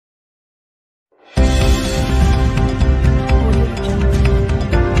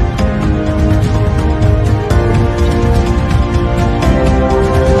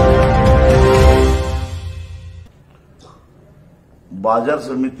बाजार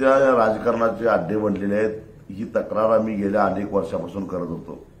समित्या या राजकारणाचे अड्डे बनलेले आहेत, ही तक्रार आम्ही गेल्या अनेक वर्षापासून करत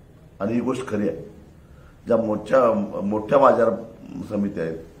होतो आणि ही गोष्ट खरी आहे। ज्या मोठ्या बाजार समित्या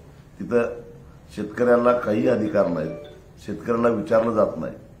आहेत तिथं शेतकऱ्याला काही अधिकार नाहीत, शेतकऱ्याला विचारलं जात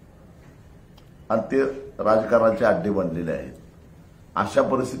नाही आणि ते राजकारणाचे अड्डे बनलेले आहेत। अशा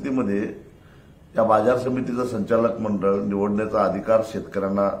परिस्थितीमध्ये या बाजार समितीचं संचालक मंडळ निवडण्याचा अधिकार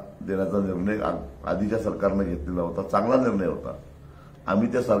शेतकऱ्यांना देण्याचा निर्णय आधीच्या सरकारने घेतलेला होता, चांगला निर्णय होता।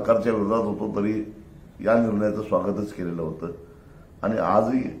 आम्ही त्या सरकारच्या विरोधात होतो तरी या निर्णयाचं स्वागतच केलेलं होतं आणि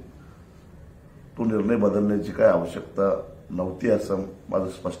आजही तो निर्णय बदलण्याची काय आवश्यकता नव्हती असं माझं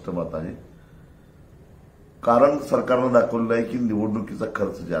स्पष्ट मत आहे। कारण सरकारनं दाखवलेलं आहे की निवडणुकीचा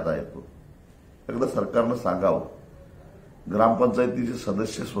खर्च जादा येतो। एकदा सरकारनं सांगावं, ग्रामपंचायतीचे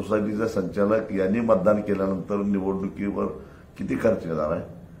सदस्य, सोसायटीचे संचालक यांनी मतदान केल्यानंतर निवडणुकीवर किती खर्च येणार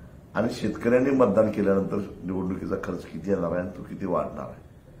आहे आणि शेतकऱ्यांनी मतदान केल्यानंतर निवडणुकीचा खर्च किती येणार आहे आणि तो किती वाढणार आहे,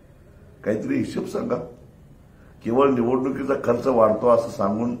 काहीतरी हिशोब सांगा। केवळ निवडणुकीचा खर्च वाढतो असं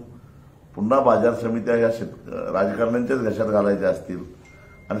सांगून पुन्हा बाजार समित्या या राजकारण्यांच्याच घशात घालायच्या असतील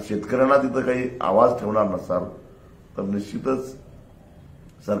आणि शेतकऱ्यांना तिथं काही आवाज ठेवणार नसाल तर निश्चितच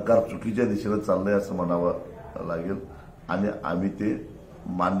सरकार चुकीच्या दिशेने चाललंय असं म्हणावं लागेल आणि आम्ही ते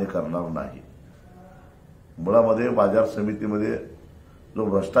मान्य करणार नाही। मुळामध्ये बाजार समितीमध्ये जो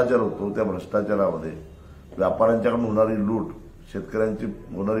भ्रष्टाचार होतो त्या भ्रष्टाचारामध्ये व्यापाऱ्यांच्याकडून होणारी लूट, शेतकऱ्यांची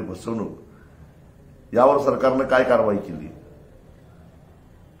होणारी फसवणूक यावर सरकारनं काय कारवाई केली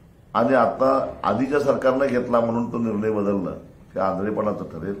आणि आता आधीच्या सरकारनं घेतला म्हणून तो निर्णय बदलणं हे आंधळेपणाचं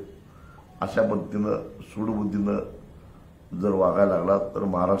ठरेल। अशा पद्धतीनं सूडबुद्धीनं जर वागायला लागला तर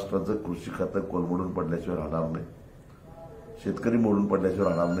महाराष्ट्राचं कृषी खातं कोलमडून पडल्याशिवाय राहणार नाही, शेतकरी मोडून पडल्याशिवाय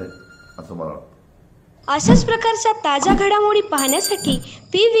राहणार नाही असं मला वाटतं। अशाच प्रकारच्या ताज्या घडामोडी पाहण्यासाठी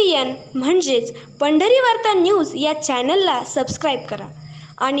PVN म्हणजेच पंढरी वार्ता न्यूज या चॅनलला सबस्क्राईब करा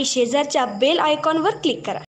आणि शेजारच्या बेल आयकॉनवर क्लिक करा।